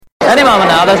Any moment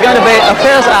now, there's going to be a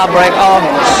fierce outbreak of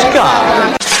ska.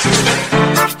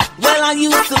 Well, I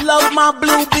used to love my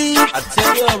blue beat. I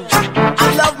tell you,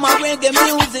 I love my reggae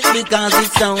music because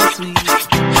it sounds sweet.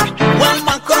 Well,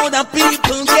 my crowd of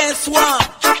people, guess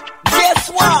what? Guess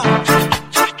what?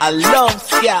 I love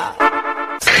ska.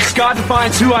 Ska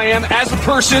defines who I am as a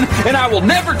person, and I will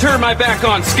never turn my back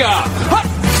on ska.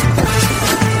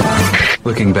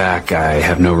 Looking back, I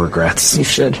have no regrets. You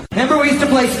should. Remember we used to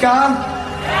play ska?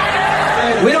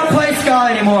 We don't play ska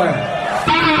anymore.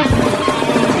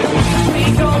 We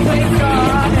don't play ska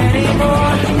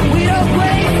anymore. We don't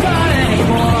play ska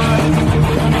anymore.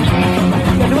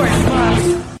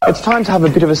 It's time to have a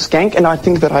bit of a skank, and I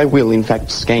think that I will, in fact,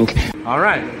 skank. All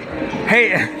right. Hey,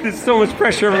 there's so much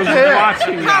pressure. Everyone's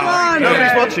watching now. Come on,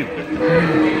 nobody's watching.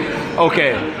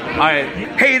 Okay. All right.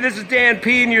 Hey, this is Dan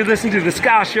P, and you're listening to the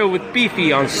Ska Show with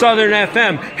Beefy on Southern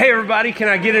FM. Hey, everybody, can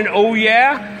I get an oh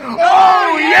yeah?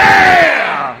 Oh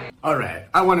yeah! All right.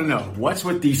 I want to know, what's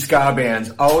with these ska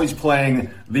bands always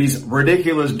playing these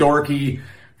ridiculous, dorky,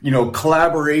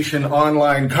 collaboration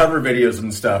online cover videos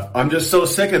and stuff? I'm just so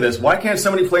sick of this. Why can't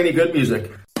somebody play any good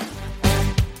music?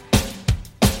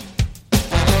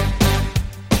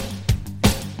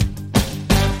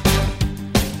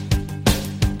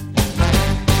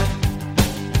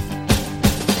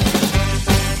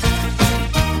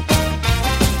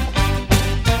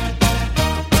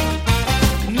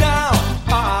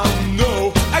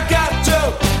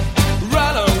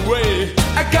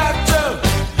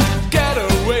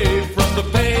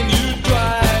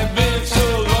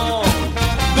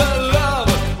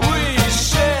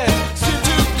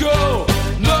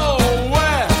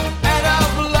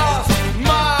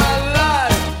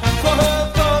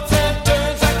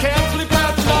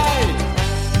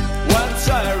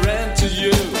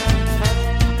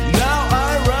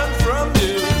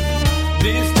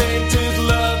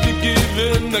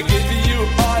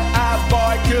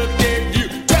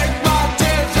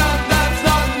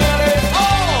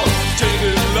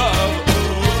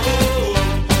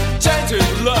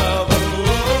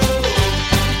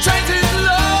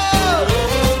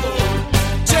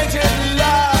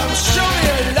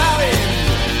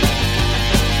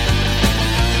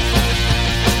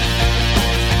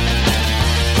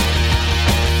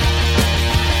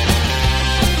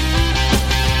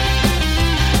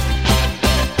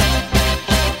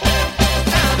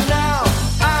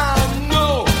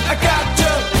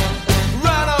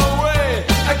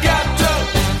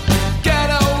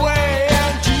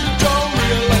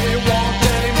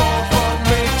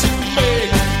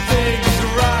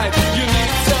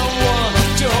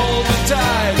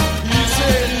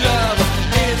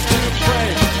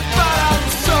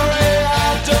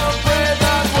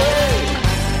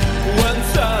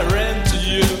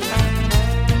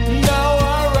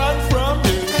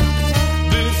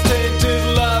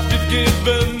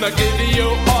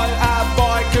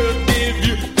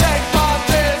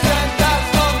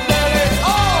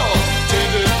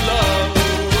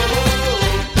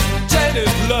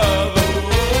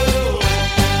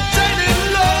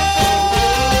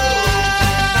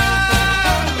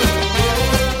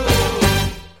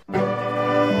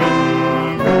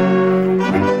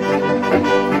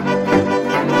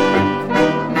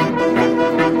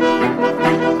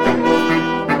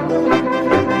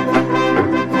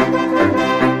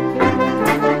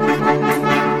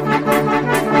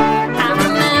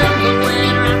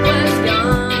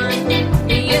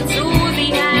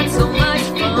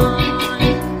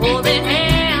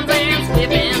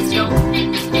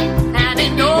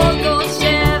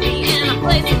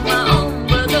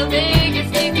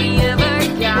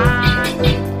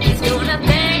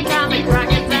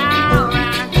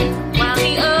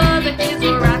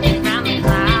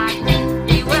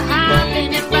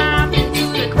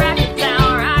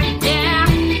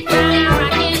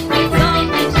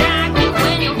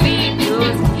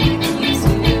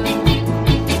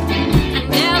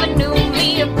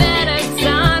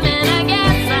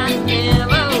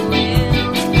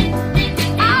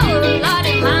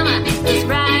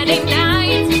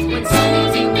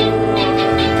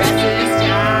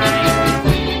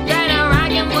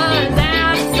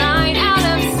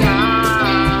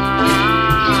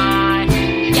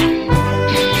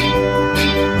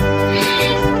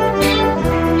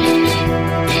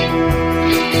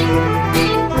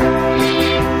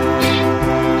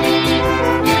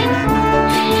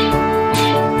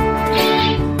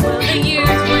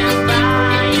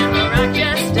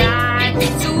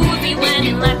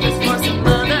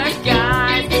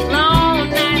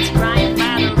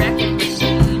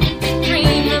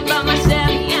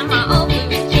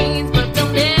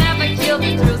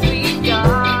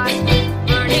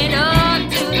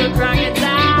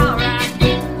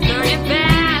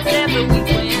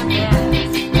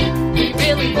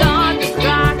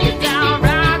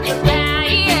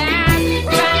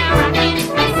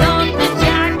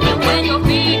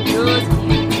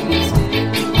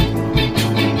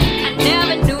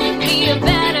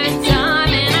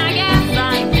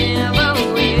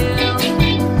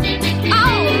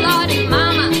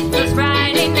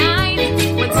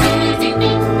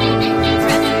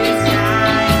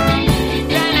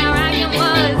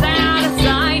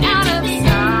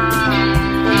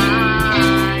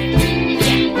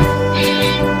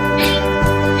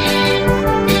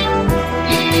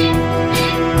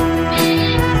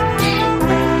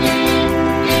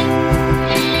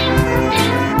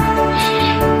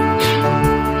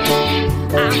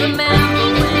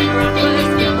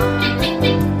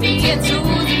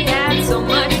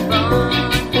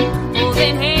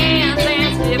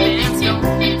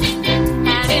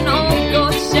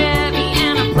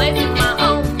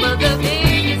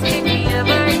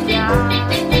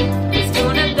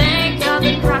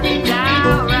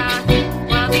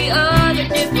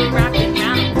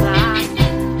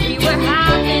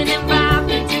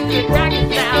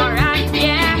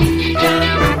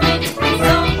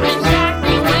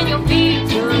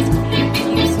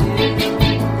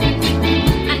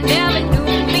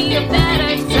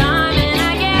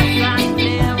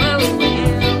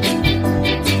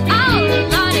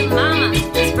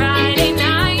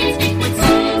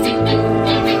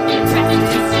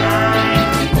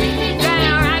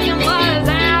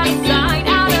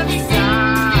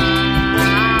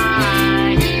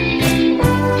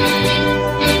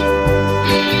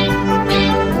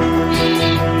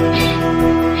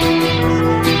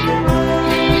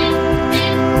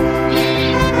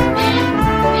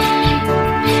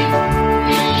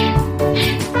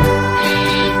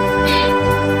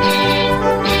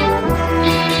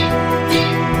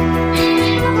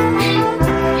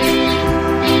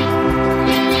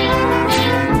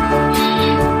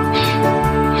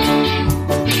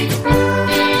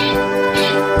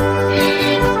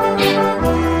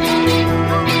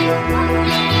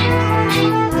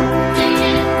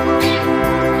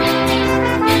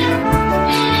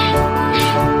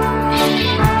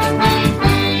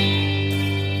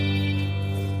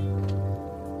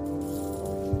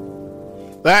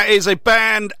 is a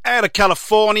band out of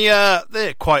California.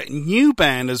 They're quite a new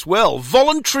band as well.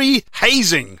 Voluntary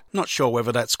Hazing. Not sure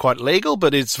whether that's quite legal,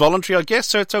 but it's voluntary, I guess,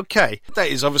 so it's okay. That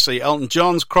is obviously Elton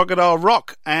John's Crocodile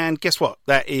Rock, and guess what?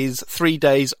 That is 3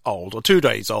 days old, or 2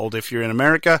 days old if you're in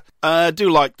America. I do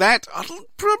like that.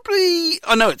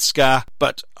 I know it's ska,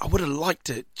 but I would have liked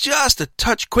it just a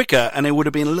touch quicker, and it would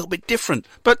have been a little bit different.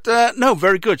 But no,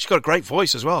 very good. She's got a great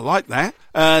voice as well. I like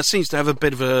that. Seems to have a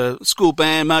bit of a school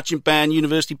band, marching band,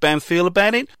 university band feel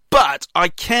about it. But I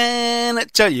can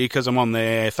tell you, because I'm on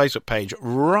their Facebook page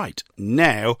right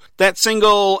now, that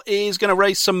single is going to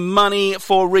raise some money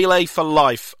for Relay for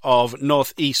Life of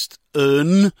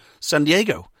Northeastern San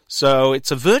Diego. So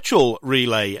it's a virtual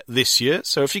relay this year.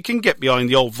 So if you can get behind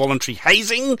the old voluntary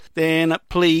hazing, then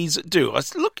please do. I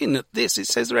was looking at this. It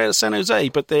says they're out of San Jose,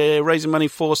 but they're raising money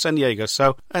for San Diego.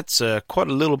 So that's quite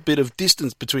a little bit of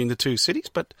distance between the two cities.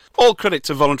 But all credit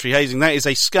to voluntary hazing. That is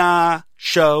a Ska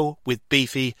Show with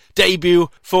Beefy debut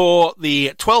for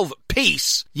the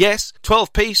 12-piece, yes,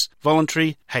 12-piece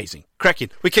voluntary hazing.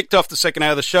 Cracking. We kicked off the second hour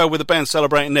of the show with a band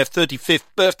celebrating their 35th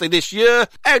birthday this year.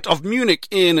 Out of Munich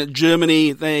in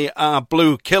Germany, they are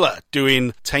Blue Killer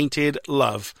doing Tainted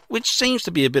Love, which seems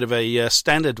to be a bit of a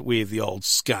standard with the old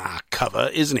ska cover,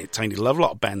 isn't it? Tainted Love, a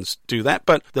lot of bands do that,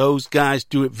 but those guys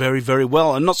do it very, very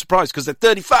well. I'm not surprised because they're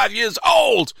 35 years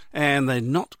old and they're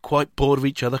not quite bored of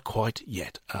each other quite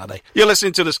yet, are they? You're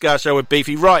listening to the Ska Show with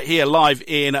Beefy right here live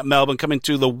in Melbourne, coming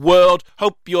to the world.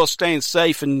 Hope you're staying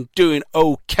safe and doing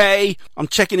okay. I'm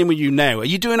checking in with you now. Are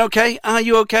you doing okay? Are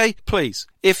you okay? Please.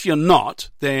 If you're not,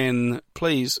 then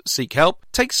please seek help.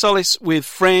 Take solace with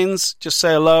friends. Just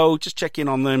say hello. Just check in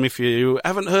on them if you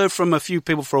haven't heard from a few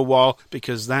people for a while,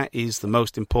 because that is the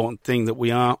most important thing, that we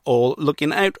are all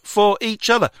looking out for each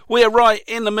other. We are right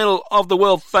in the middle of the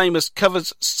world-famous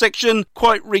covers section.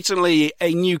 Quite recently,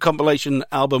 a new compilation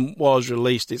album was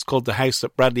released. It's called The House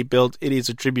That Bradley Built. It is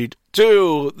a tribute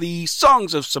to the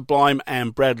songs of Sublime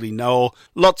and Bradley Nowell.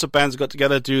 Lots of bands got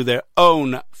together to do their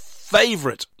own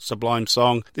favourite Sublime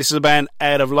song. This is a band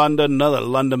out of London, another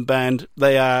London band.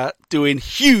 They are doing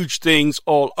huge things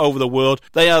all over the world.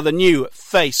 They are the new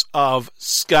face of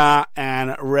ska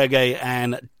and reggae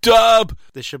and dub.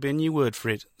 There should be a new word for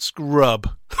it. Scrub.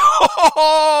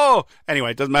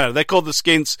 Anyway, it doesn't matter. They're called the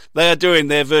Skints. They are doing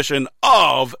their version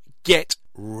of Get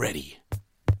Ready.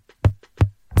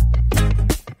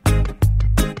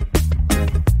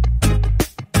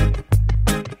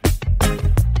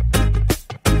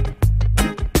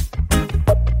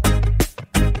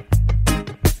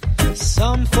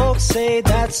 Some folks say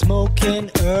that smoking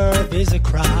herb is a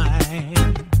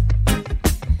crime.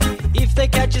 If they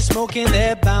catch you smoking,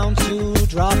 they're bound to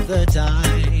drop the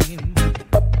dime.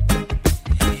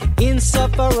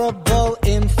 Insufferable,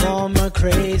 informer,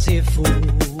 crazy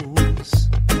fools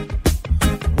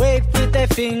wait with their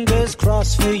fingers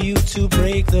crossed for you to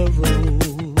break the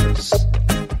rules.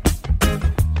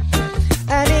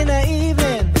 And in the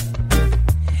evening,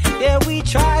 yeah, we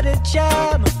try to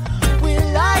jam. We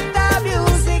like the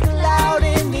music loud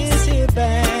in this here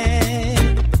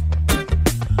band.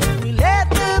 We let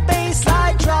the bass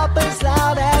line drop as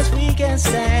loud as we can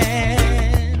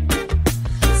stand.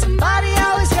 Somebody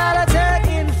always gotta turn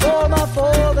informer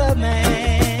for the man.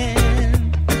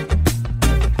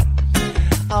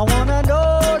 I wanna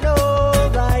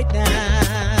know right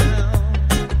now,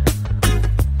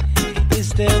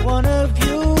 is there one of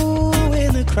you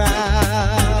in the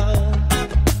crowd?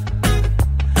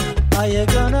 Are you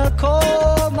gonna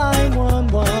call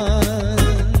 911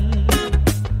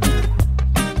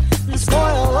 and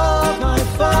spoil all my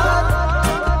fun?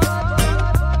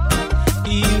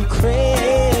 You crazy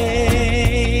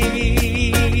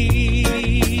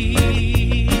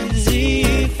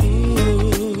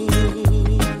fool.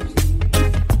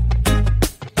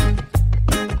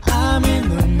 I'm in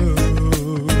the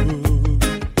mood.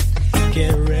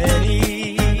 Get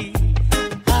ready.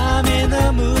 I'm in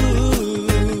the mood.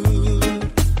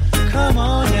 Come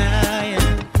on now,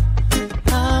 yeah.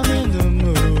 I'm in the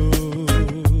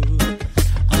mood.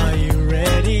 Are you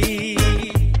ready?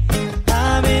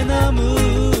 I'm in the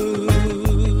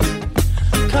mood.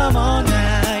 Come on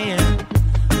now, yeah.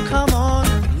 Come on,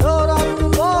 load up the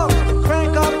ball,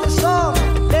 crank up the song,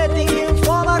 let the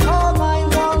informer call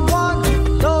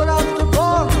 911. Load up the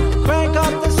ball, crank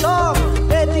up the song,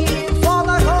 let the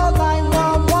informer call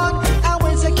 911. And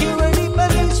when security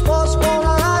police force won't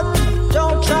arrive,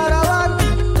 don't try to run,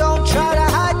 don't try to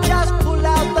hide, just pull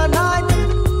out the knife,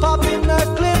 pop in the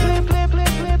clip,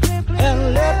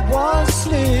 and let one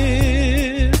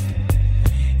slip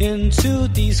into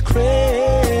these crazy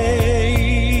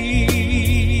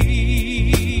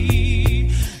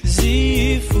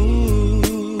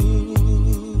fools.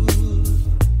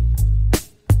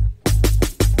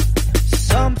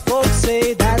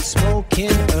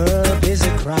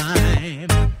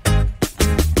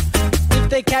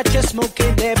 they're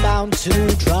smoking, they're bound to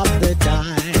drop the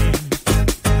dime.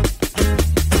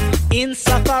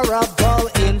 Insufferable,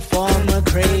 informer,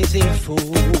 crazy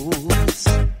fools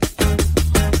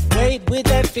wait with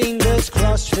their fingers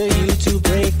crossed for you to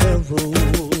break the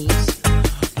rules.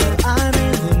 But I'm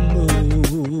in the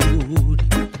mood.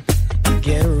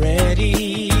 Get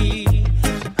ready.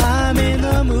 I'm in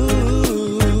the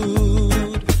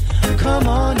mood. Come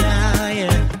on now,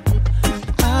 yeah.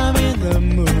 I'm in the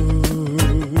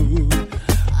mood.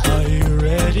 Are you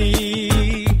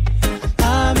ready?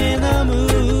 I'm in the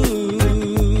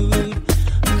mood.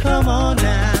 Come on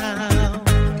now.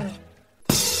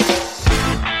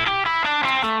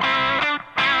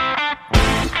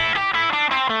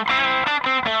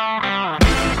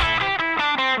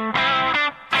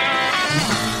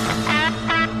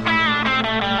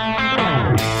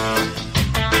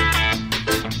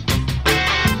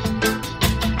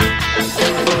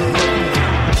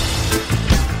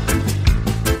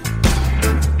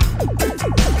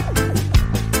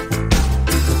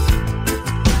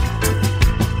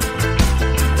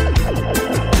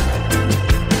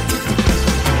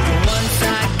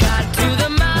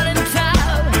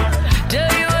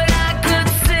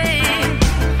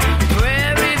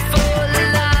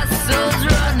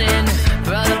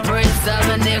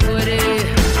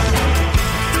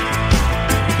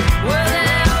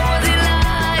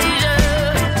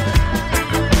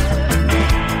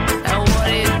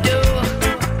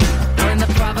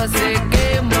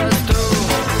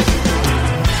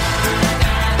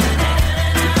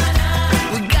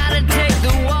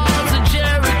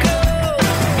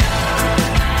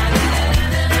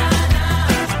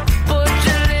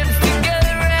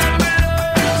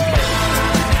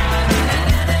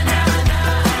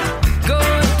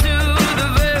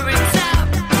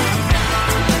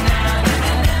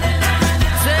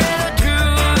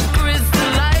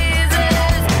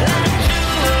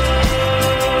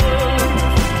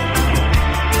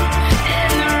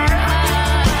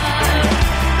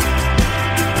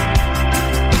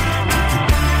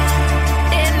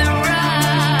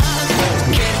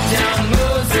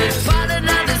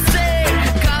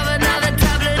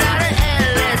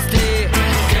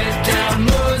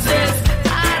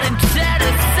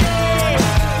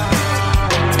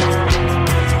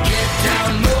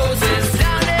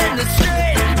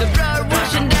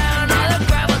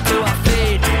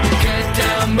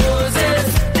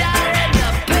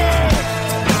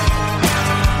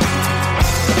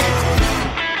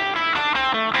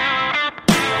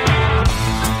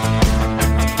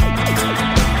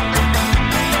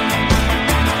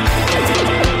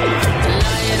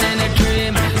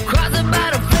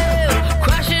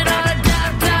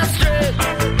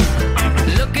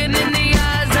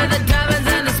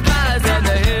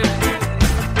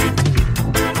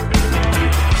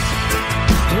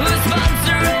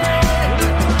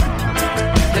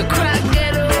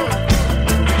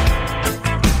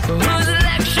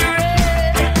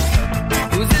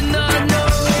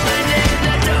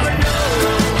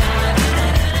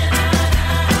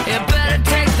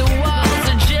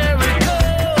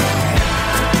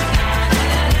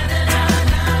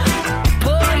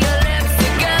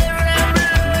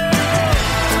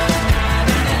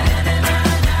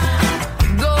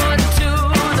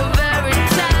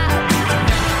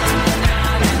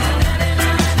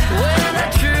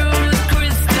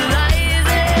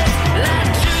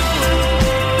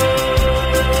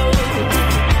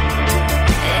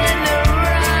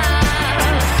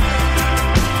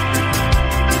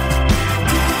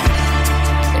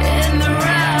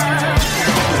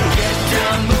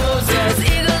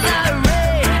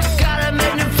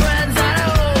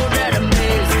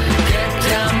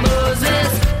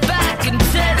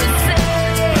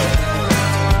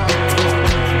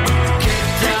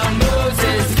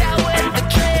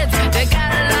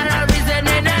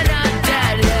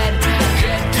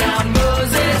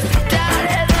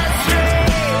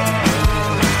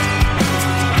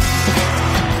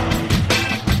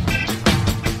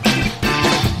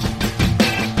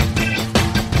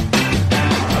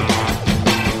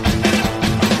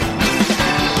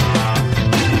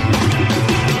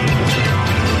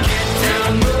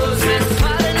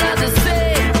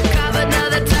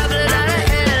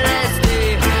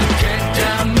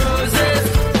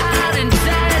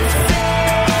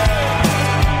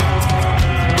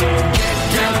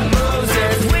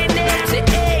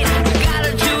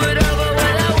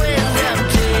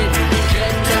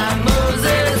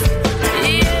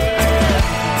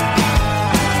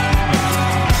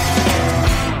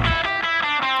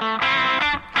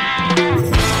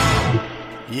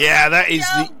 Yeah, that is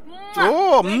the...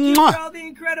 Oh, thank you for all the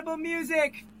incredible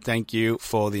music. Thank you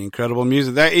for the incredible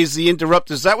music. That is the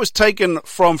Interrupters. That was taken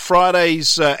from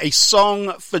Friday's A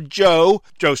Song for Joe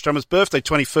Strummer's birthday,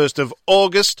 21st of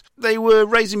August. They were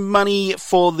raising money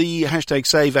for the hashtag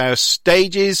Save Our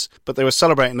Stages, but they were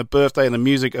celebrating the birthday and the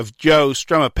music of Joe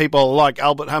Strummer. People like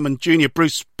Albert Hammond Jr.,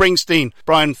 Bruce Springsteen,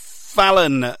 Brian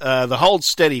Fallon, The Hold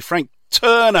Steady, Frank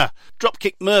Turner,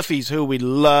 Dropkick Murphys, who we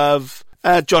love,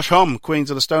 Josh Homme,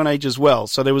 Queens of the Stone Age as well.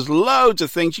 So there was loads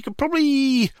of things. You could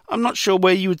probably, I'm not sure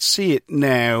where you would see it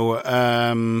now,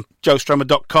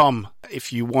 joestrummer.com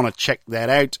if you want to check that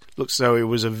out. Looks though it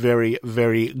was a very,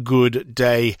 very good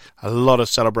day. A lot of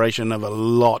celebration of a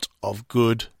lot of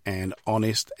good and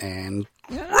honest and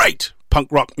great punk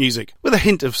rock music with a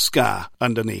hint of ska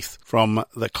underneath from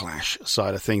the Clash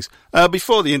side of things.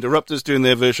 Before the Interrupters doing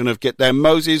their version of Get Down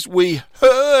Moses, we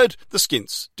heard the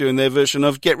Skints doing their version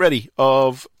of Get Ready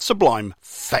of Sublime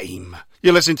Fame.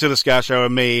 You're listening to the Ska Show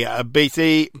and me,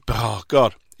 Beefy. Oh,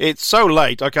 God. It's so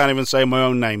late, I can't even say my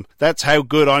own name. That's how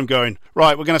good I'm going.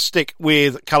 Right, we're going to stick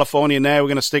with California now. We're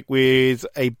going to stick with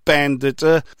a band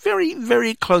that very,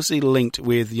 very closely linked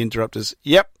with the Interrupters.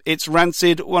 Yep, it's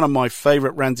Rancid, one of my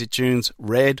favourite Rancid tunes,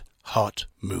 Red Hot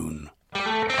Moon.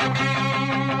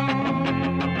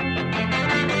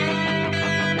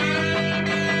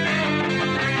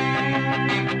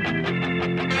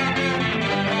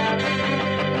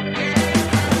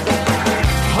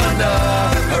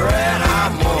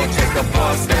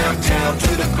 Bus downtown to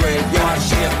the graveyard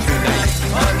shift tonight.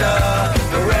 Under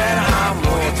the red hot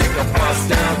moon, take a bus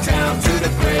downtown to the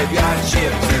graveyard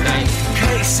shift tonight.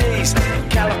 Casey's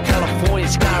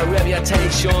California's got a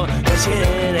reputation that she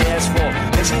didn't ask for,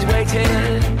 and she's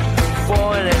waiting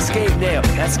for an escape now.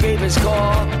 That escape is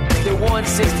called the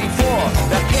 164.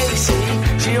 Now Casey,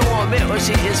 she don't want admit what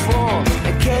she is from.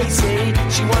 And Casey,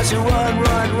 she wants to run.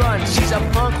 She's a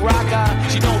punk rocker,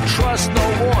 she don't trust no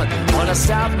one. On a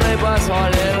South Bay bus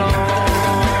all day long.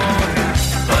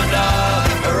 Under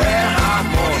a red hot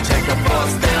moon, take a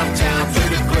bus downtown to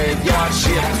the graveyard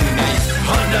shift tonight.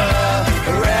 Under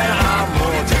a red hot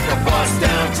moon, take a bus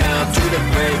downtown to the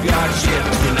graveyard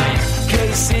shift tonight.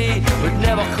 Casey was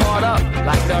never caught up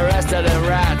like the rest of the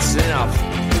rats in a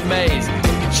maze.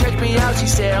 Check me out, she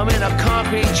said, I'm in a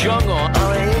concrete jungle.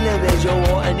 I'm an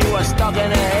individual and you are stuck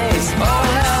in a haze. Oh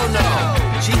hell no,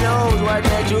 she knows what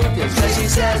the truth is, so she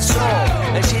said so.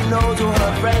 And she knows who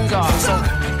her friends are, so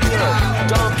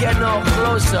don't get no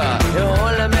closer, it'll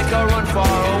only make her run far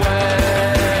away.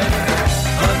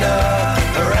 Under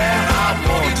a red hot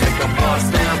moon, take a bus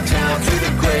downtown to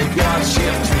the graveyard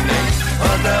shift tonight.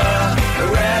 Under a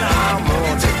red hot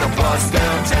moon, take a bus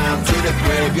downtown to the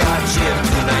graveyard shift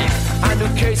tonight. I knew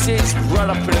Casey's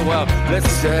brother pretty well. Let's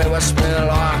say we spent a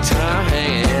long time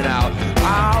hanging out.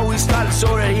 I always thought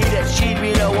so that she'd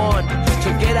be the one to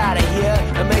get out of here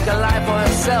and make a life for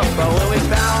herself. But when we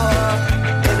found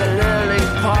her in the Little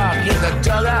League Park, in the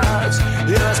dugouts,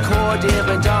 it was cold, dim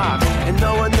and dark, and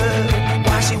no one knew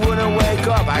why she wouldn't wake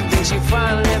up. I think she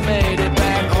finally made it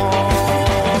back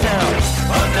home. Now,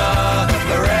 under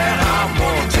the red hot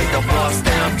moon, take a bus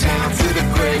downtown to the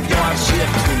graveyard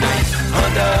shift tonight.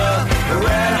 Under the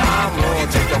red hot moon,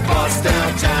 take a bus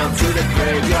downtown to the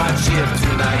graveyard shift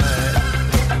tonight.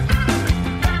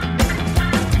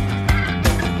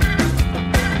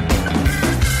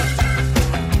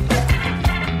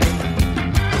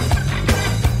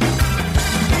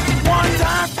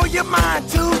 Your mind,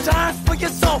 2 times for your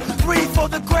soul, 3 for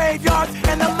the graveyard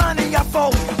and the money I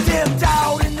fold. Dipped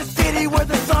out in the city where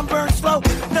the sun burns slow.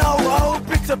 No hope,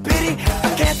 it's a pity,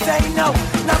 I can't say no.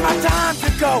 Not my time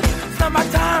to go, it's not my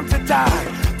time to die.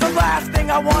 The last thing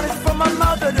I want is for my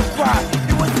mother to cry.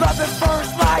 It was love at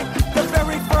first light, the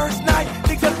very first night.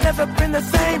 Things have never been the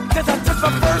same since I took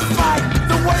my first flight.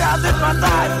 The way I live my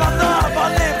life, my love,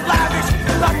 I live lavish.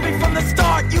 Lost me from the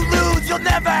start, you lose, you'll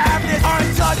never have this.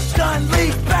 Untouched,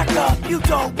 unleashed, back up, you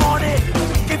don't want it.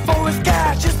 Get for his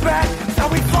cash, it's back, that's how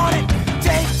we flaunt it.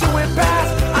 Take to him, pass,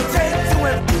 I take to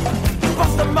him.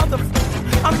 Bust the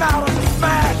I'm out on the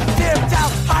smash. Dipped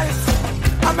out,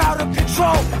 highest, I'm out of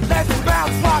control. Let's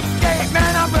bounce, rock, skate,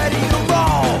 man, I'm ready to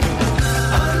roll.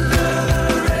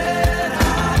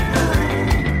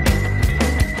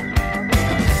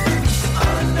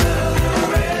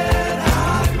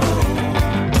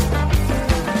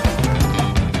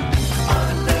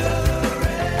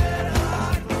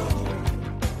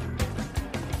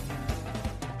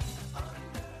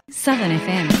 Southern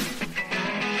FM.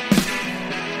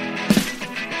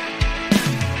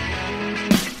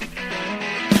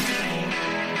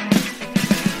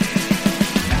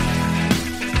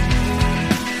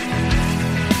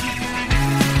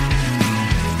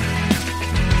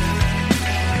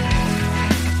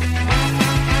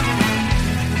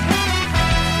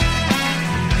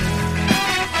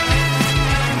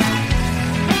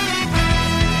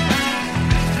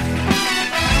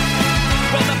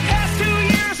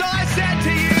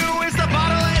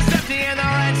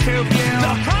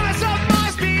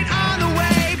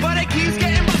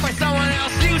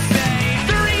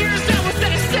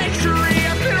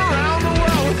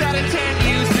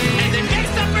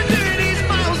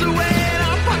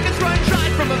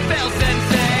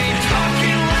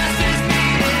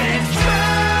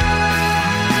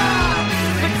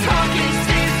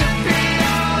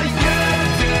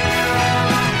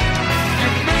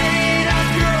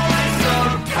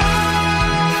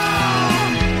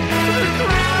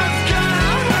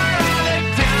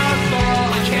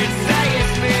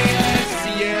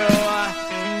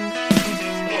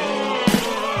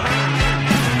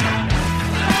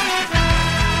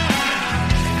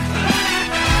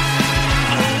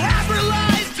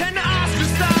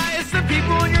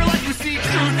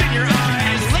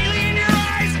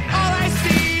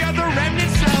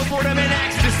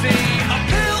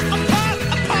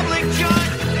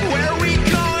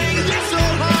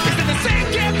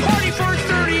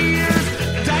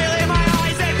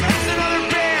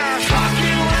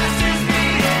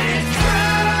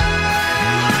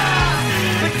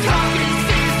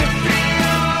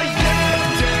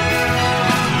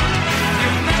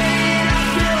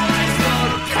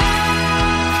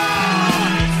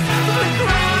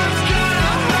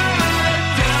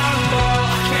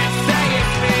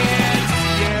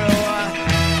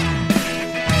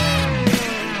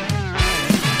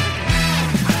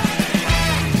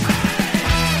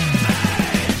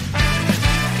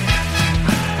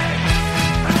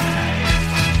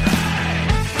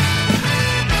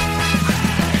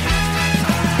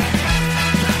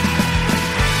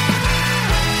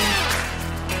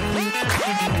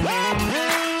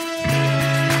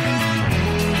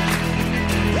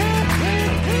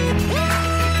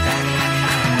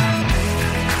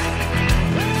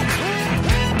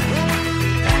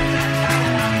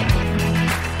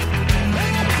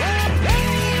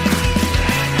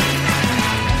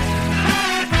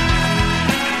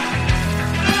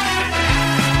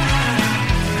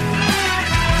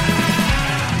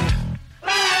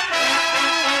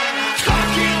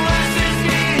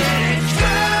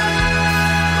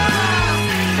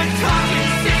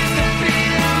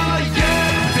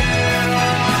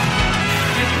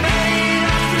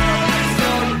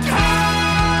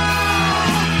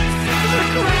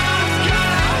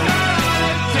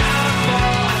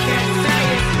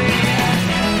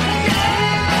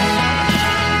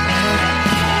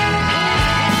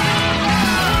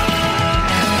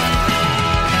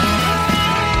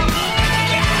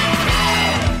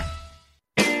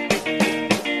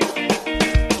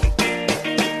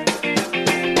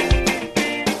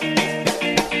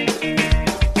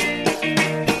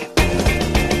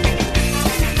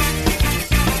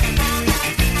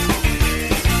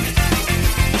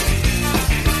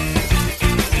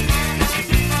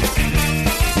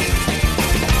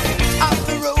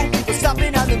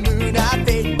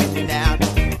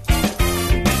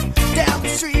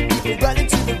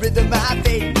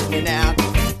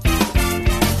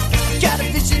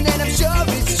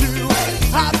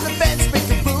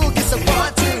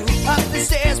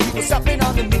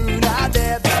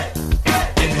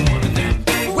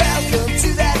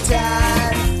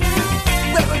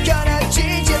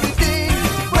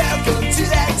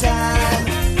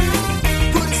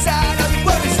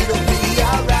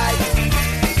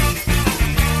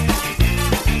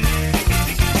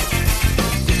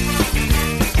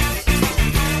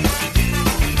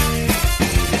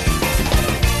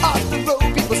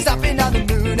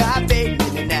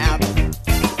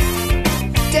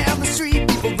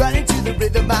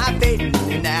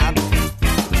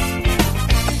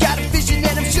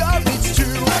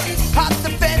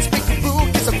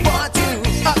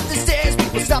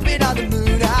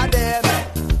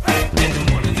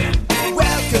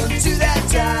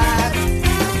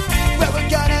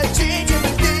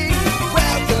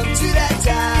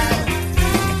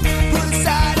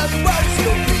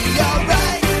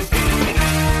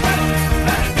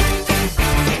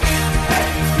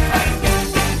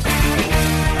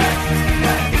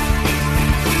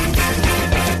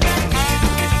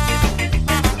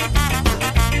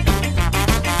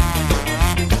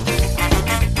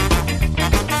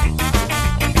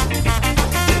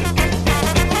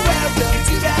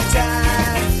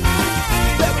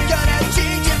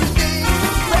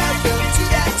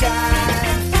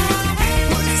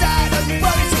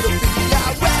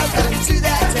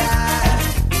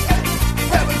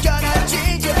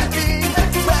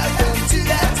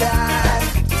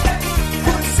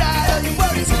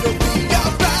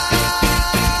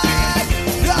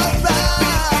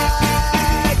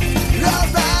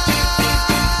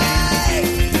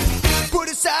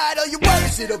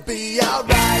 it'll be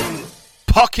alright.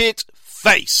 Pocket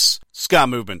Face, Ska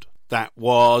Movement. That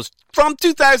was from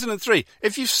 2003.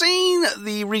 If you've seen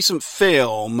the recent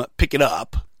film Pick It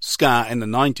Up, Ska in the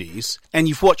 90s, and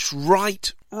you've watched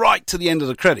right to the end of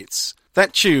the credits,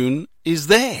 that tune is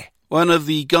there. One of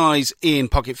the guys in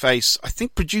Pocket Face, I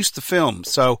think, produced the film,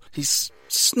 so he's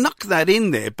snuck that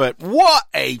in there, but what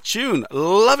a tune.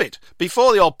 Love it.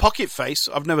 Before the old Pocket Face,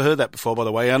 I've never heard that before, by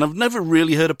the way, and I've never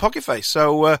really heard of Pocket Face,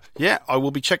 so yeah, I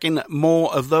will be checking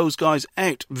more of those guys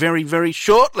out very, very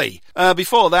shortly.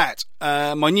 Before that,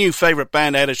 my new favourite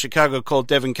band out of Chicago called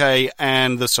Devon Kay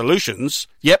and the Solutions.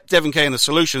 Yep, Devon Kay and the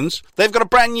Solutions. They've got a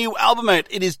brand new album out.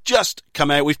 It has just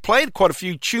come out. We've played quite a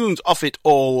few tunes off it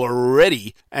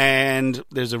already, and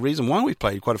there's a reason why we've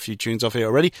played quite a few tunes off it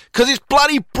already, because it's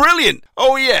bloody brilliant.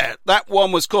 Oh yeah, that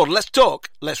one was called Let's Talk,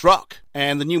 Let's Rock,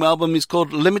 and the new album is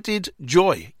called Limited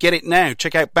Joy. Get it now.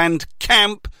 Check out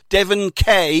Bandcamp, Devon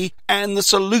Kay and the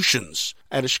Solutions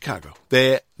out of Chicago.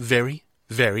 They're very,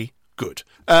 very good.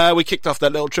 We kicked off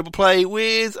that little triple play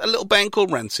with a little band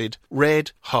called Rancid,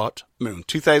 Red Hot Moon.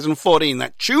 2014,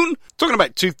 that tune. Talking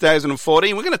about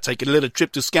 2014, we're going to take a little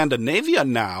trip to Scandinavia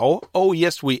now. Oh,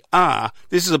 yes, we are.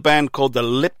 This is a band called the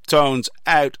Liptones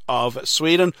out of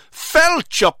Sweden.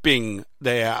 Fellchopping,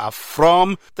 they are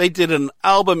from. They did an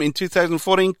album in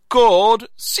 2014 called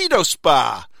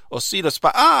Sidospa. Or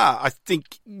Sidospa. I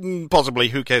think possibly,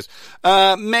 who cares?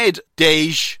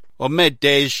 Meddej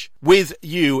with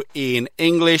you in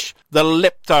English. The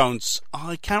Liptones.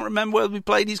 I can't remember whether we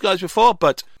played these guys before,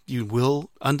 but you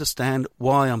will understand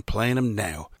why I'm playing them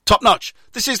now. Top notch.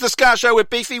 This is the Ska Show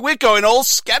with Beefy. We're going all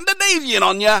Scandinavian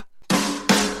on ya.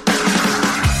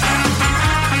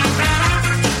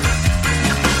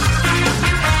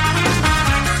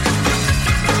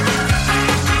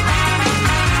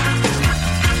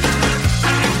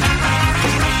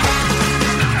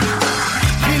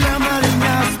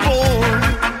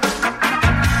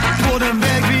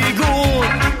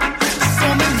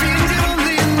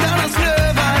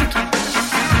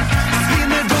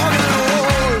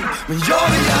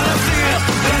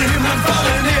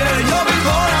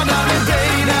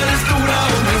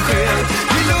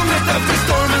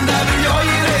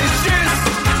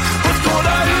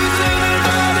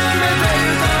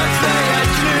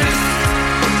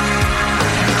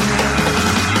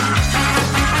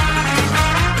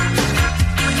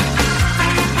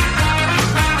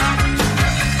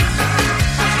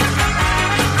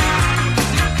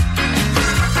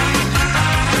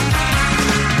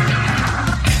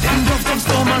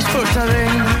 Första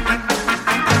regn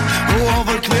och av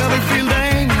vår klöverfyllda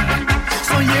äng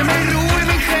som ger mig ro i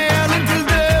min själ till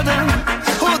döden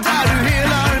och där du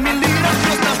helar min lyras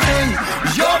trösta sträng.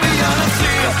 Jag vill gärna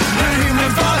se hur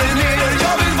himlen faller ner.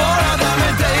 Jag vill vara där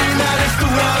med dig när det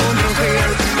stora under sker.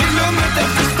 I lugnet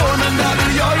efter stormen där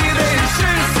vill jag ge dig en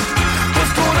kyss och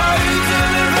skåda ut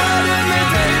över världen med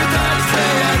dig utan att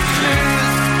säga ett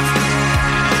kyss.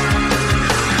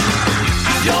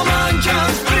 Ja, man kan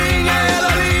springa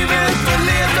hela livet och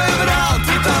leta överallt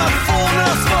utan att få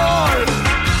några svar.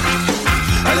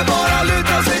 Eller bara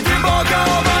luta sig tillbaka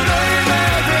och vara nöjd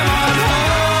med det man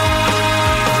har.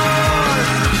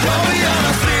 Jag vill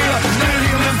gärna se när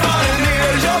himlen faller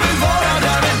ner. Jag vill vara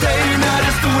där med dig när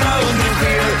det stora under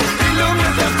sker. I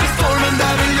lugnet efter stormen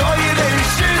där vill jag ge dig en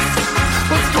kyss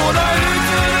och skåda ut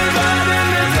över världen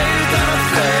med dig utan att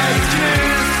säga ett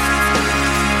kryss.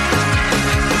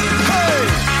 Hey!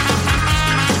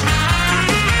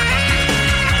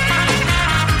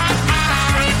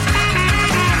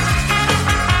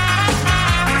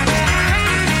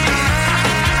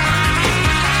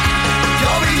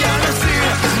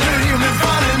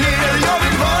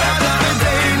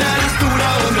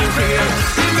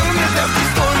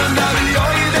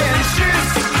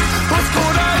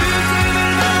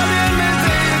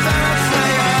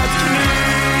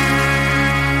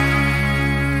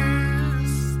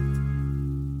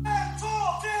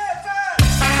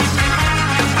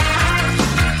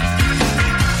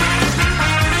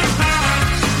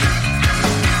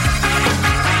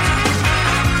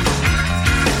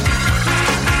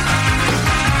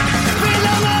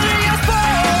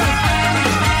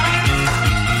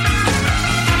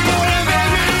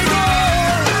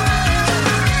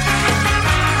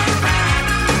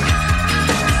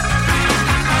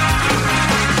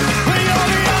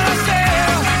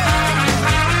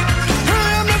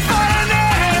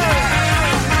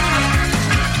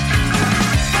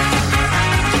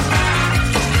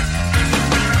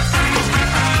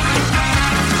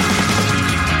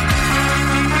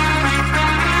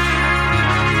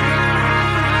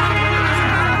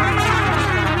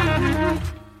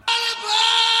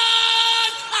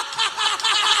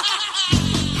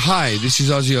 Hi, this is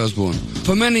Ozzy Osbourne.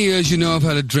 For many years, you know I've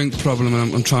had a drink problem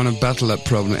and I'm trying to battle that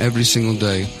problem every single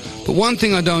day. But one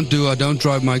thing I don't do, I don't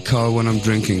drive my car when I'm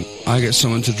drinking. I get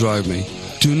someone to drive me.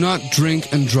 Do not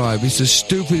drink and drive. It's the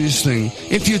stupidest thing.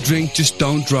 If you drink, just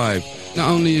don't drive. Not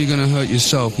only are you going to hurt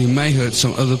yourself, you may hurt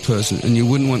some other person, and you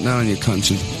wouldn't want that on your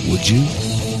conscience, would you?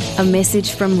 A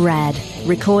message from RAD,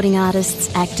 recording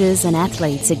artists, actors and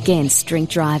athletes against drink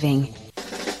driving.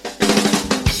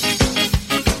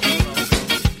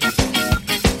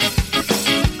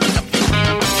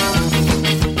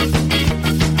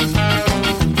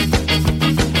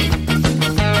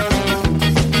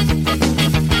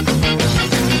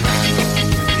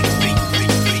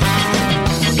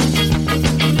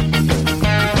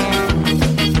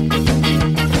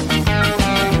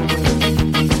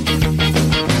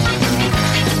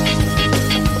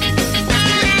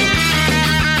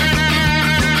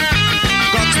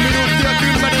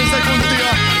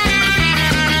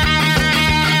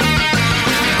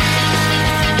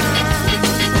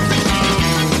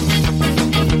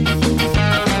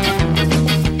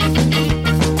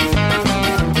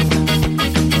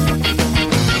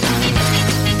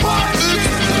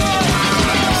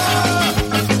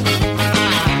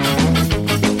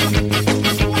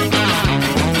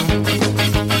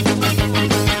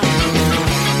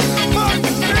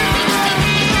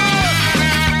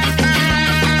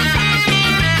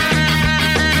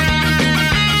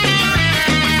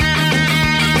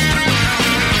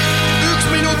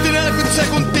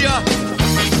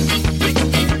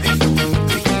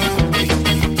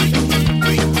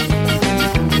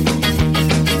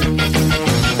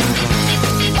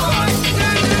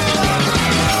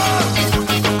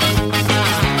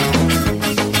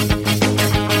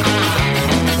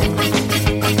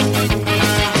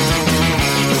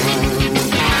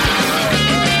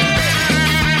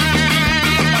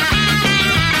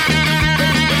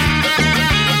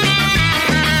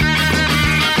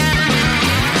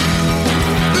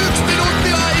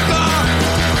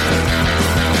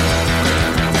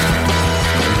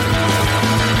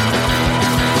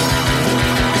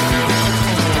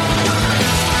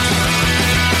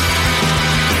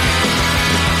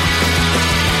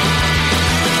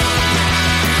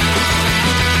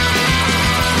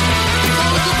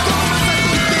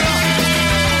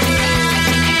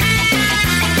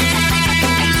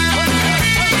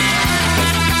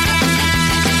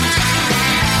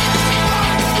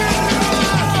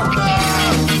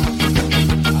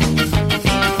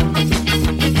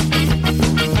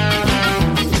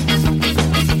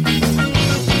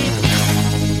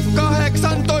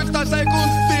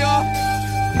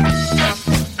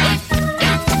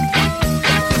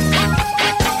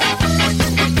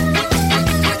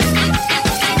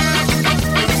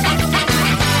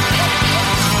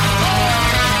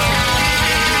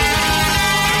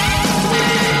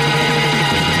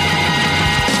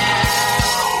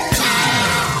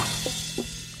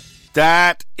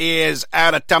 That is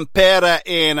out of Tampere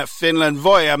in Finland.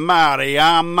 Voi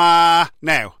Mariama.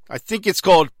 Now, I think it's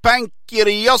called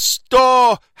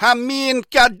Pankkirjosto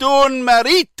Hämeenkadun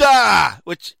Merita,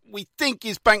 which we think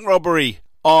is bank robbery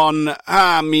on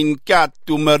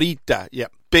Hämeenkatu Merita.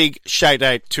 Yep. Big shout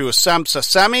out to Samsa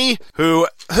Sami, who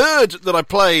heard that I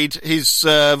played his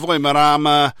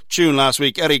Voimarama tune last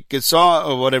week, Eric Gisa,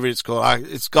 or whatever it's called.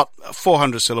 It's got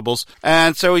 400 syllables.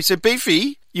 And so he said,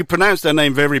 Beefy, you pronounced their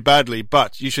name very badly,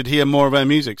 but you should hear more of our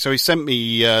music. So he sent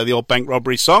me the old bank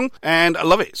robbery song, and I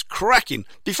love it. It's cracking.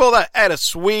 Before that, out of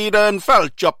Sweden,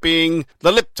 Fallchopping,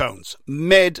 the Liptones,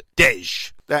 Med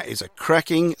Dej. That is a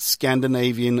cracking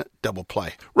Scandinavian double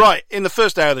play. Right, in the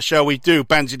first hour of the show, we do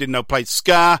bands you didn't know played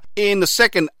ska. In the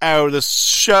second hour of the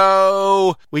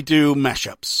show, we do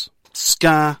mashups.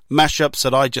 Ska mashups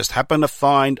that I just happen to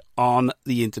find on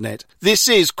the internet. This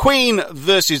is Queen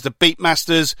versus the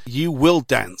Beatmasters. You Will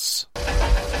Dance.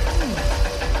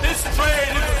 This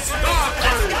train is a ska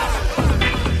train.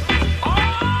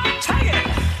 Oh, take it.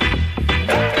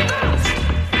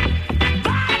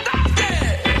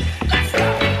 Let's go.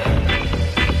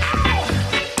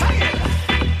 Take it.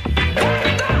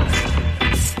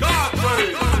 Ska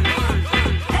train.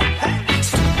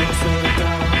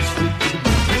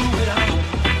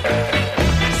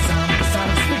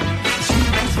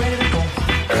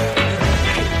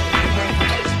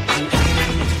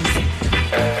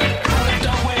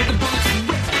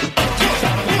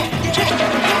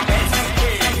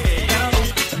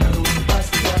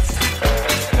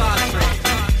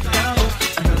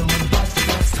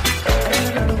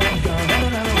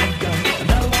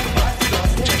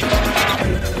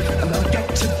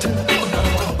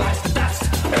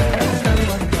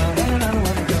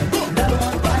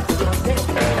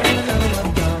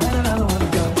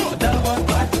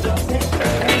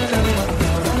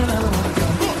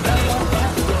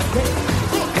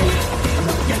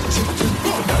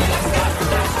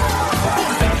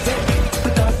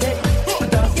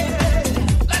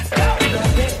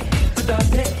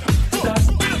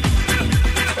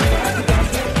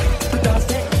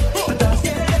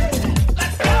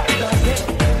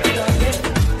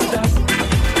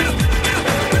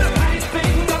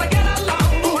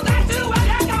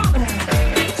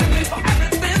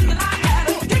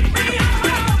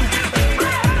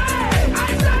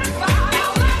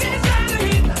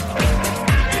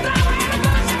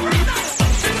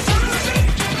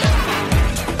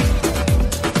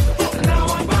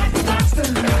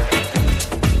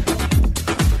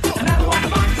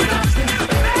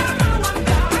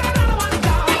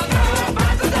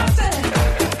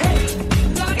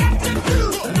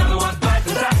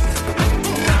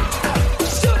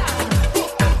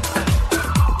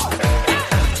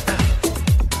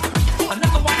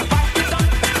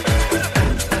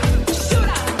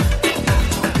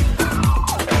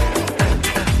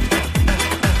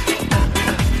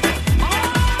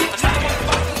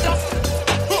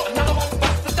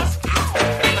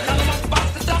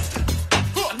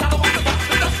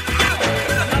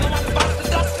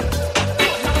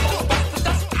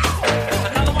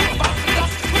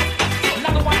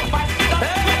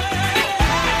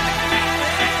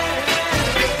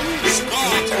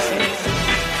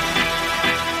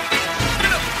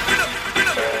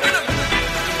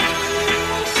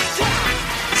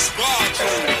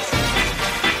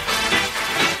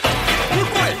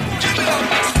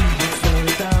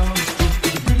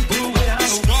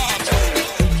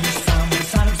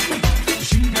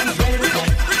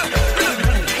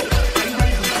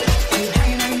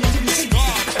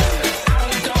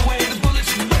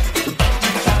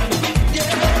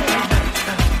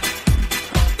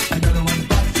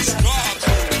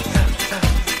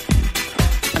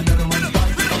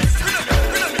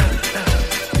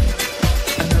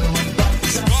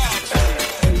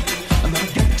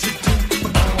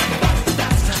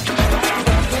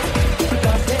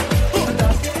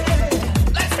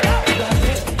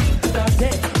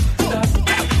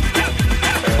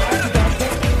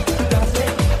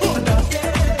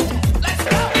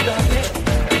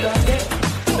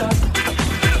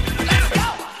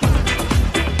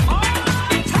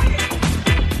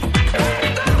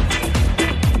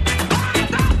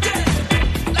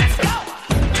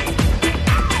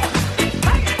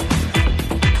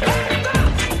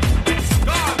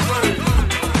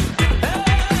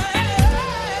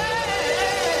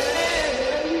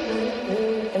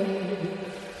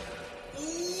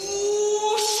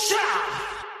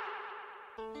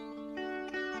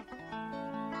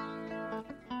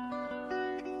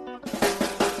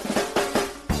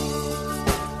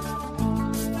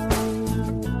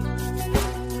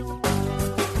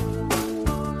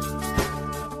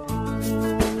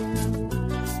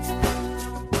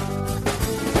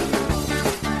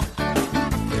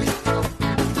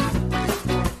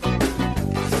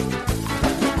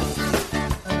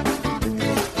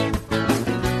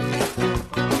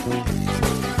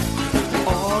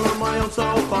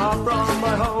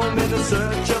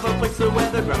 search of a place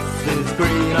where the grass is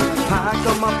green. I pack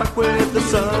on my back with the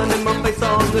sun in my face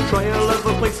on the trail of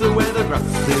a place where the grass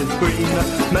is green.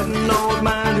 Met an old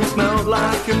man who smelled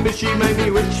like a fish. He made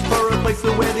me wish for a place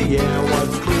where the air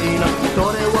was clean. I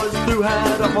thought it was through,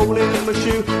 had a hole in my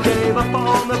shoe. Gave up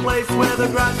on the place where the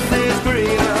grass is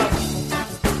greener.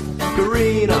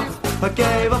 Greener. I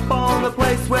gave up on the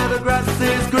place where the grass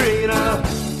is greener.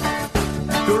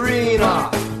 Greener.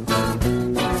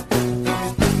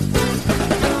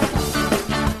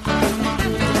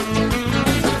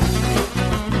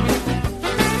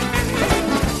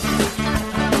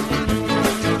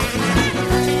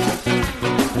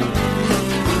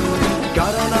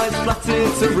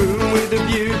 It's a room with a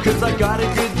view, 'cause I got a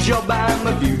good job and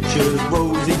my future's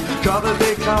rosy. Drive a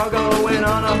big car going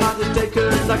on a hard to take,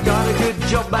 'cause I got a good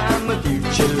job and my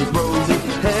future's rosy.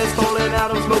 Hair's falling out,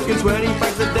 I'm smoking 20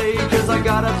 fags a day, 'cause I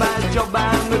got a bad job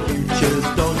and my future's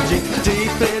dodgy.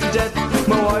 Deep in debt,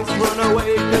 my wife's run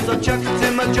away, 'cause I chucked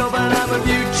in my job and my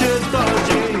future's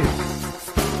dodgy.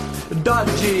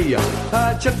 Dodgy,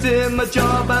 I chucked in my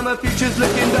job and my future's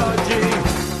looking dodgy.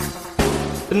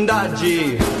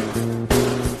 Dodgy.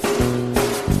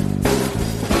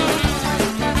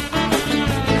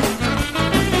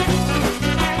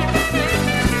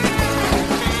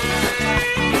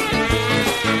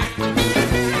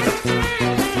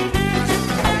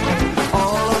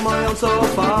 So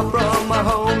far from my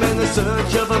home, in the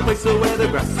search of a place where the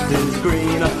grass is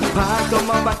green. I pack on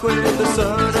my back with the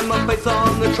sun and my face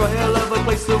on the trail of a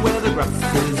place where the grass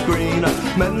is green. I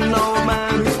met an old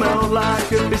man who smelled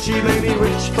like a fish. He made me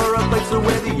reach for a place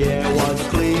where the air was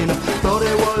clean. Thought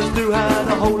it was through, had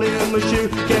a hole in my shoe.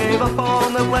 Gave up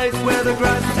on the place where the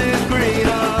grass is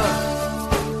greener.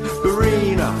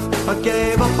 Greener. I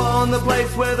gave up on the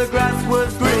place where the grass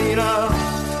was greener.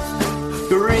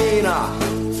 Greener.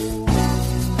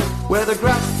 Where the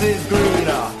grass is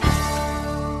greener.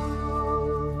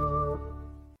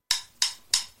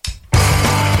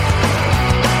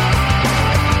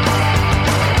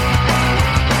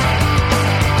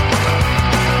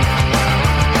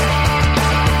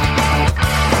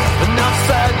 Enough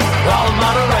said, all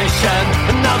moderation.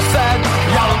 Enough said,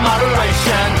 all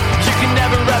moderation. You can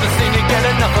never ever seem to get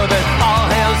enough of it. All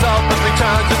hands up and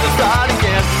return to the start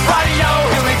again. Radio,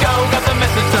 here we go, got the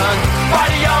message done.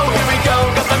 Radio, here we go,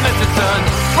 got the message done.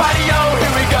 Radio,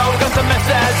 here we go, got the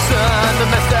message done. The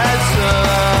message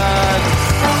done.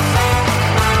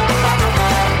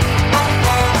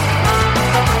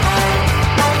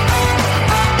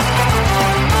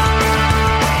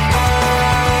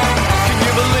 Can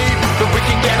you believe that we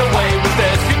can get away with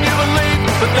this? Can you believe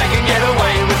that they can get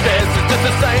away with this? It's just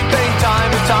the same thing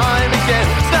time and time again.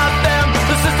 It's not them,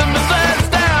 the system has let us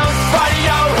down.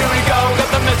 Radio, here we go, got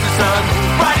the message done.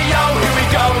 Radio, here we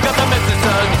go, got the message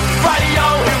done. Radio,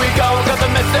 here we go, got the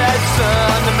message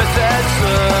done. The message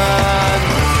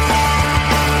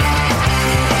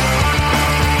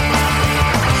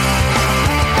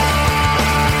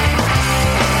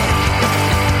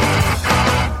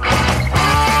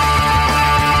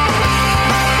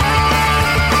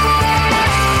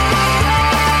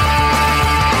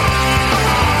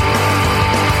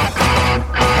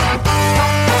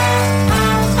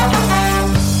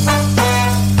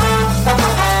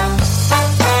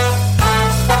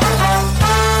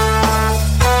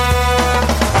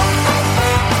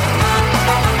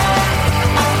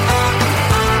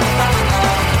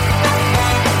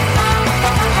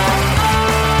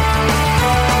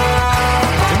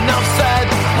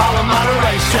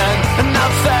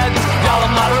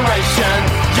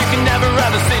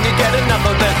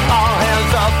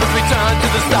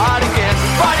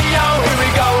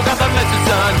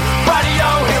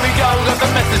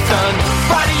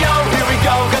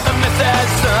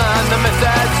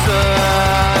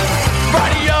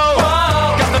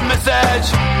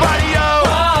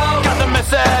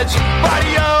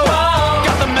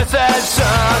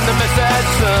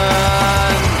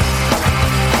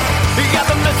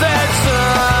message,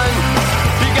 son.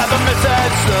 You got the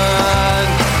message, son.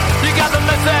 You got the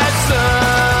message,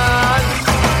 son.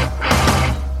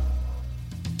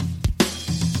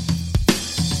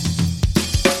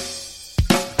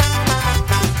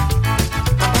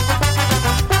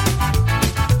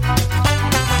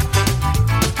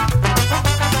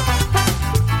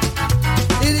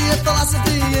 Idiot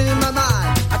philosophy in my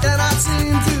mind. I cannot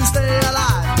seem to stay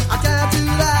alive. I can't do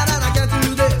that and I can't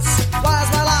do this. Why is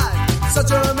my life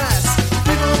such a mess?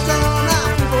 People come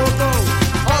and people go.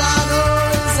 All I know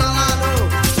is all I know.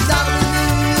 You gotta be me,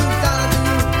 you gotta be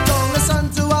you. Don't listen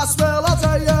to us, well, I'll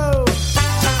tell you.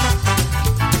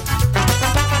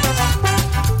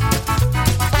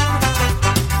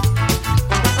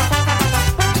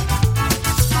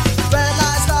 Red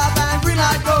light stop and green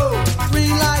light go.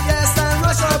 Green light yes and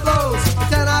Russia blows. We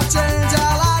cannot change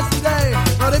our lives today,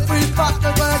 but if we fuck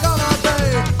it, we're gonna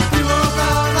pay. People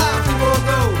come and people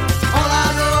go. All I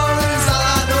know is all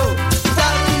I know. You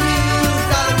gotta be me, you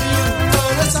gotta be you.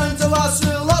 Don't listen to us,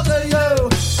 we'll alter you.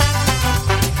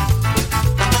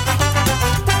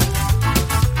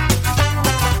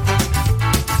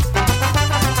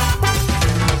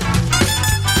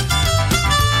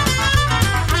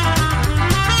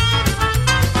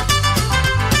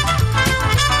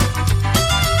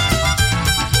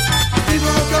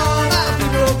 People come and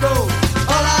people go.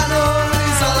 All I know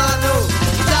is all I know.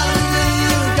 You gotta be me,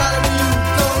 you gotta be you.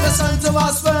 Don't listen to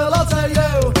us, we'll alter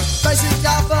you. Basic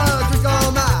alpha, drink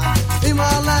all math. In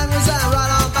one language and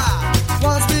right on back.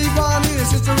 One speak, one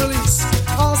is it's a release.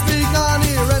 All speak on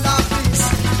here and our peace.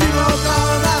 People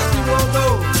come and people go.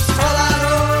 All I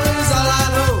know is all I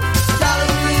know. You gotta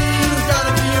be me, you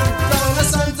gotta be you. Don't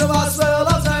listen to us, we'll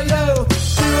alter you.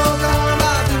 People come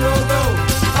and people go.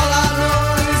 All I know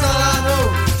is all I know.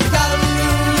 You gotta be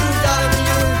you, you gotta be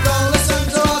you. Don't listen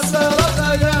to us, we'll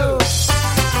alter you.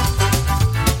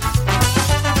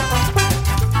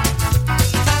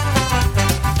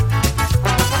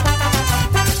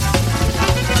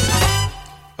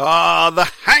 Ah, the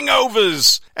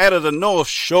Hangovers out of the North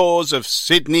Shores of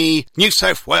Sydney, New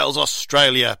South Wales,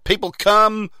 Australia. People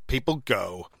come, people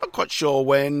go. Not quite sure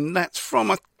when that's from.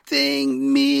 I think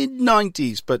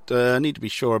mid-90s, but I need to be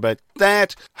sure about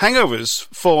that. Hangovers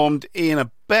formed in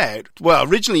about, well,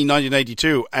 originally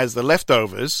 1982 as the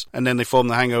Leftovers, and then they formed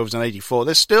the Hangovers in 84.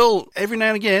 They're still, every now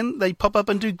and again, they pop up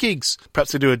and do gigs.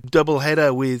 Perhaps they do a double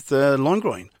header with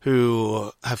Loingroin,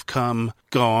 who have come,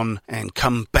 gone, and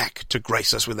come back to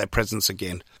grace us with their presence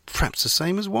again. Perhaps the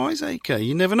same as Wiseacre.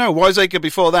 You never know. Wiseacre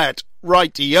before that,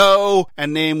 Rightio,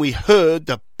 and then we heard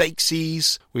the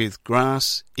Bakesies with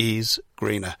Grass is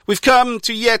Greener. We've come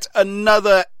to yet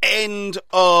another end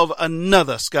of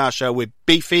another Ska Show with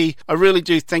Beefy. I really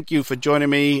do thank you for joining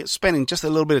me, spending just a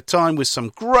little bit of time with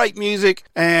some great music,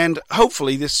 and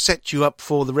hopefully this sets you up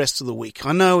for the rest of the week.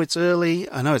 I know it's early,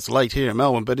 I know it's late here in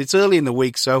Melbourne, but it's early in the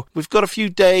week, so we've got a few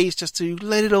days just to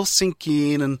let it all sink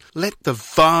in and let the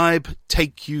vibe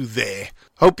take you there.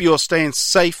 Hope you're staying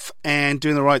safe and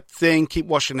doing the right thing. Keep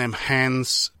washing them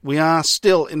hands. We are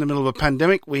still in the middle of a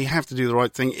pandemic. We have to do the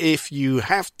right thing. If you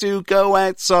have to go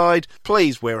outside,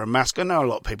 please wear a mask. I know a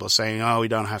lot of people are saying, oh, we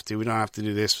don't have to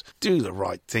do this. Do the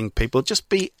right thing, people. Just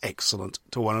be excellent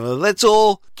to one another. Let's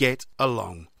all get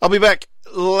along. I'll be back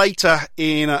later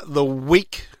in the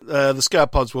week. The Ska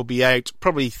Pods will be out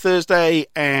probably Thursday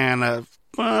and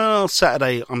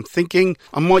Saturday, I'm thinking.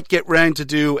 I might get round to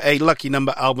do a Lucky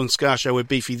Number album Ska Show with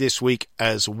Beefy this week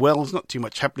as well. There's not too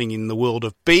much happening in the world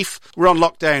of beef. We're on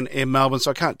lockdown in Melbourne,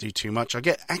 so I can't do too much. I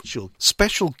get actual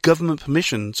special government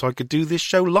permission so I could do this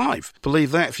show live.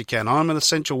 Believe that if you can. I'm an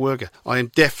essential worker. I am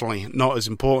definitely not as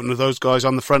important as those guys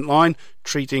on the front line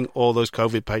treating all those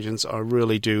COVID patients. I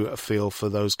really do feel for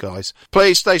those guys.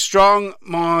 Please stay strong.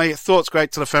 My thoughts go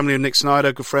out to the family of Nick Snyder,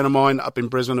 a good friend of mine up in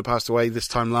Brisbane who passed away this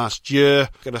time last year.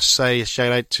 Got to say a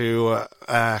shout out to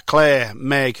Claire,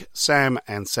 Meg, Sam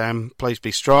and Sam. Please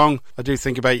be strong. I do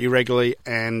think about you regularly,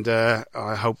 and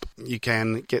I hope you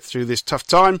can get through this tough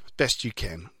time best you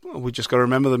can. We just got to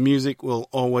remember the music will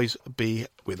always be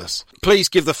with us. Please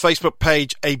give the Facebook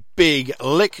page a big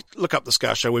lick. Look up the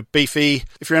Ska Show with Beefy.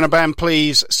 If you're in a band,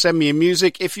 please send me your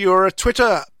music. If you're a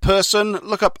Twitter person,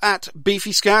 look up at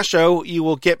Beefy Ska Show. You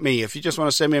will get me. If you just want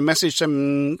to send me a message,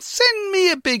 send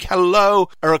me a big hello,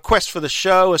 a request for the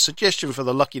show, a suggestion for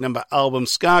the Lucky Number album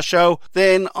Ska Show,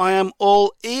 then I am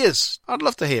all ears. I'd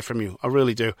love to hear from you. I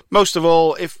really do. Most of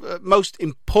all, most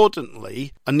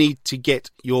importantly, I need to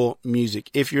get your music.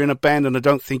 If you're in a band and I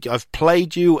don't think I've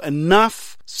played you enough,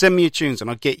 send me your tunes and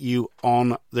I'll get you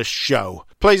on the show.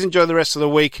 Please enjoy the rest of the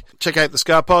week. Check out the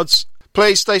Ska Pods.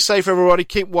 Please stay safe, everybody.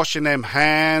 Keep washing them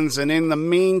hands. And in the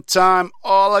meantime,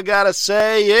 all I gotta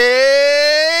say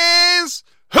is...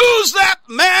 Who's that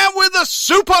man with the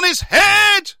soup on his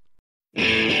head?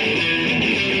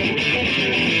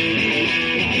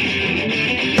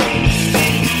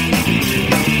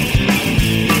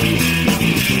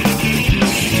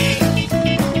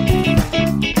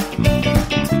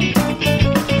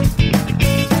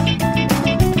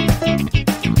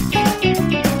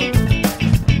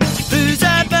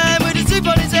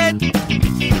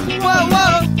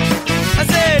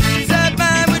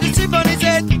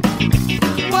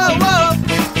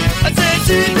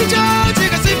 Sleepy George, you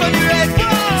got sleep on your head.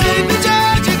 Sleepy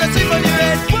George, you got sleep on your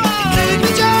head. Sleepy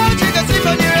George, you got sleep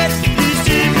on your head.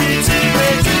 Sleepy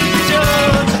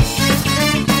George.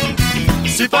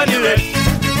 Sleep on your head.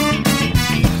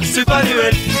 Sleep on your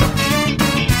head.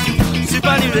 Sleep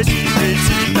on your head.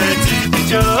 Sleepy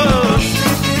George.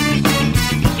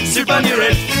 Sleep on your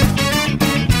head.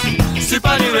 Sleep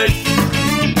on your head.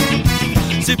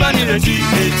 Sleep on your head.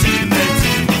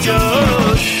 Sleepy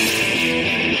George.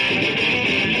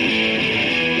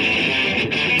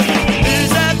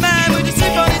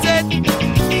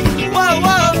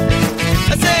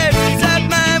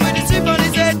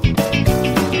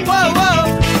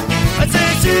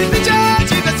 Sleepy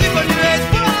George, you got sleep on your head.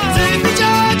 Sleepy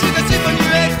George, you got sleep on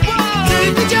your head.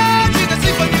 Sleepy George, you got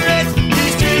sleep on your head.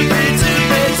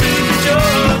 Sleepy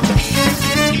George.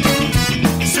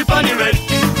 Sleep on your head.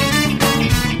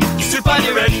 Sleep on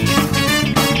your head.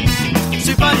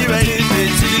 Sleep on your head.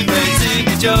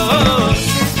 Sleepy George.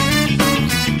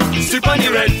 Sleep on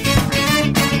your head.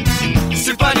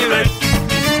 Sleep on your head.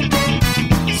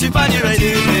 Sleep on your head.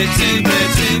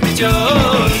 Sleepy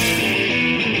George.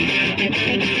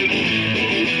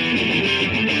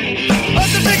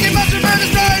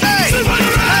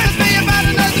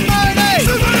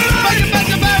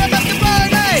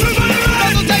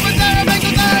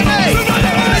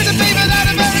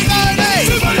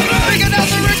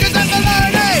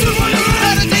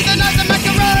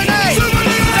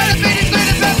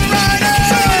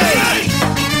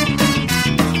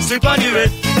 Sleep on your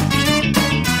head.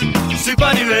 Sleep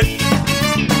on your head.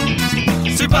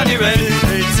 Sleep on your head.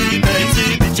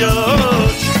 Sleepy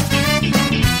George.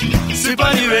 Sleep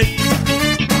on your head.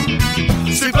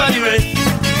 Sleep on your head.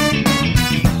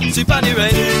 Sleep on your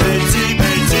head.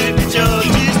 Sleepy George.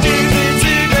 Sleepy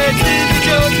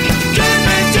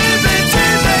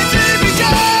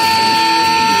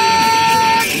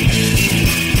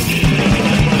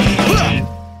George.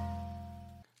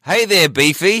 Hey there,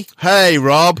 Beefy. Hey,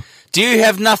 Rob. Do you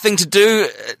have nothing to do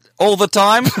all the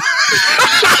time?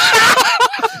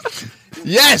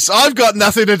 Yes, I've got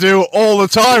nothing to do all the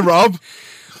time, Rob.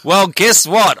 Well, guess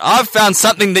what? I've found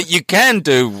something that you can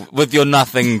do with your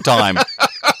nothing time.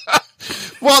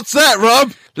 What's that,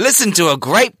 Rob? Listen to a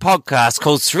great podcast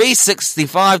called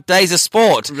 365 Days of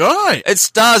Sport. Right. It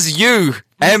stars you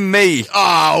and me.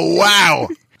 Oh, wow.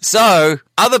 So,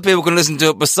 other people can listen to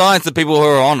it besides the people who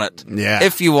are on it. Yeah.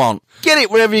 If you want. Get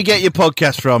it wherever you get your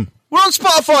podcast from. We're on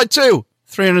Spotify too.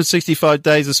 365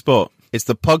 Days of Sport. It's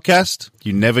the podcast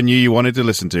you never knew you wanted to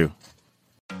listen to.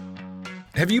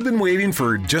 Have you been waiting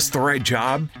for just the right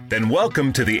job? Then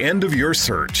welcome to the end of your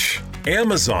search.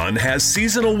 Amazon has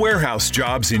seasonal warehouse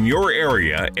jobs in your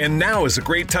area, and now is a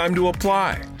great time to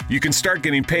apply. You can start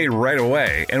getting paid right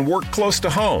away and work close to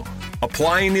home.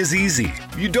 Applying is easy.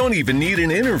 You don't even need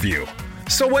an interview.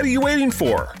 So what are you waiting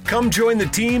for? Come join the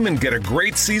team and get a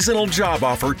great seasonal job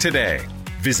offer today.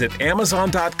 Visit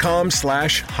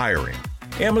Amazon.com/hiring.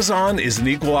 Amazon is an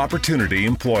equal opportunity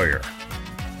employer.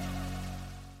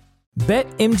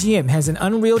 BetMGM has an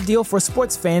unreal deal for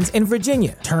sports fans in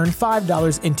Virginia. Turn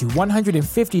 $5 into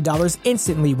 $150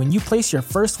 instantly when you place your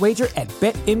first wager at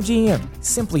BetMGM.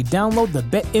 Simply download the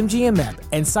BetMGM app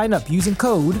and sign up using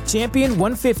code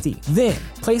Champion150. Then,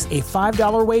 place a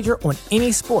 $5 wager on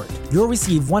any sport. You'll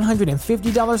receive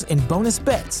 $150 in bonus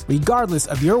bets, regardless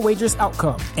of your wager's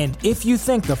outcome. And if you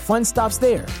think the fun stops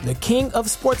there, the king of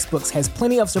sportsbooks has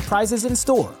plenty of surprises in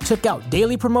store. Check out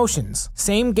daily promotions,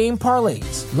 same-game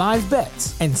parlays, live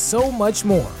bets, and so much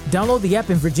more. Download the app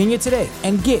in Virginia today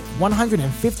and get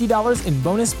 $150 in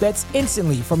bonus bets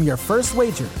instantly from your first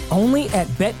wager. Only at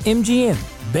BetMGM.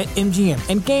 BetMGM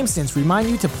and GameSense remind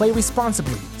you to play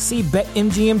responsibly. See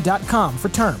BetMGM.com for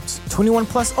terms. 21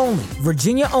 plus only.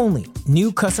 Virginia only.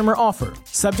 New customer offer.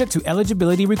 Subject to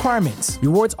eligibility requirements.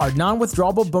 Rewards are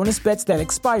non-withdrawable bonus bets that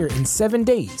expire in 7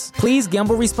 days. Please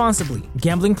gamble responsibly.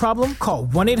 Gambling problem? Call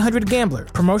 1-800-GAMBLER.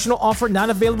 Promotional offer not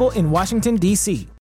available in Washington, D.C.